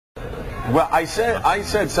Well, I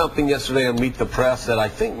said something yesterday on Meet the Press that I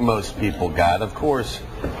think most people got. Of course,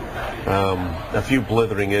 a few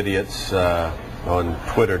blithering idiots on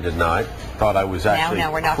Twitter did not. Thought I was actually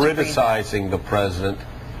criticizing the president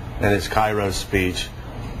and his Cairo speech.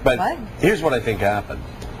 But here's what I think happened.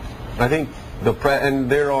 I think and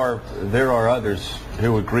there are others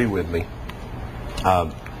who agree with me.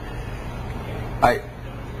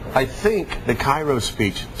 I think the Cairo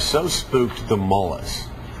speech so spooked the mullahs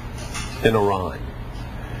in Iran,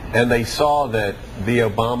 and they saw that the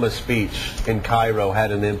Obama speech in Cairo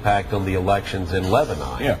had an impact on the elections in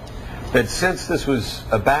Lebanon, that since this was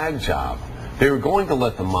a bag job, they were going to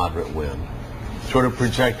let the moderate win, sort of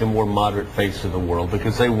project a more moderate face of the world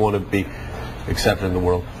because they want to be accepted in the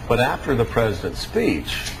world. But after the president's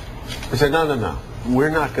speech, they said, no,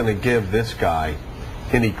 we're not going to give this guy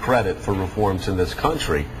any credit for reforms in this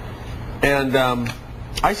country. And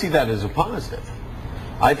I see that as a positive.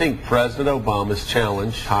 I think President Obama's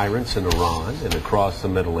challenged tyrants in Iran and across the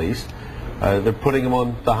Middle East. They're putting him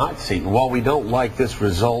on the hot seat. And while we don't like this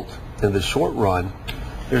result in the short run,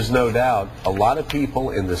 there's no doubt a lot of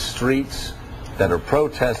people in the streets that are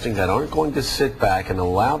protesting that aren't going to sit back and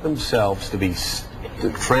allow themselves to be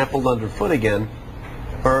trampled underfoot again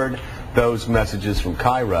heard those messages from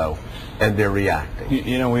Cairo, and they're reacting.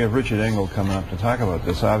 You know, we have Richard Engel coming up to talk about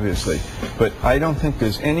this, obviously, but I don't think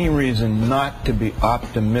there's any reason not to be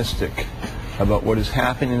optimistic about what is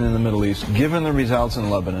happening in the Middle East, given the results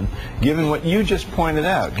in Lebanon, given what you just pointed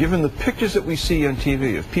out, given the pictures that we see on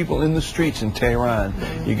TV of people in the streets in Tehran.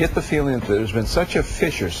 You get the feeling that there's been such a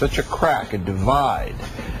fissure, such a crack, a divide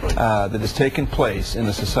that has taken place in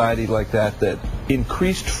a society like that, that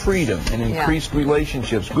increased freedom and increased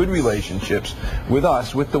relationships, good relationships with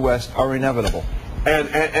us, with the West, are inevitable.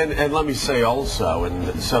 And let me say also,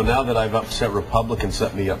 and so now that I've upset Republicans,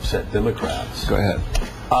 let me upset Democrats. Go ahead.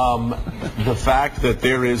 The fact that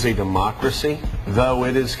there is a democracy, though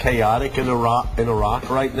it is chaotic in Iraq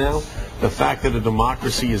right now, the fact that a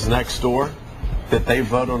democracy is next door, that they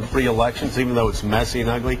vote on free elections, even though it's messy and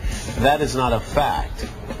ugly, that is not a fact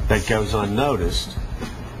that goes unnoticed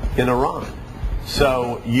in Iran.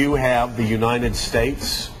 So you have the United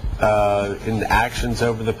States in actions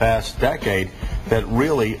over the past decade that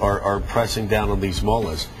really are pressing down on these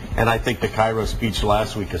mullahs. And I think the Cairo speech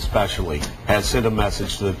last week especially has sent a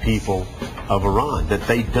message to the people of Iran that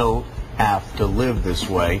they don't have to live this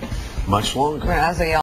way much longer.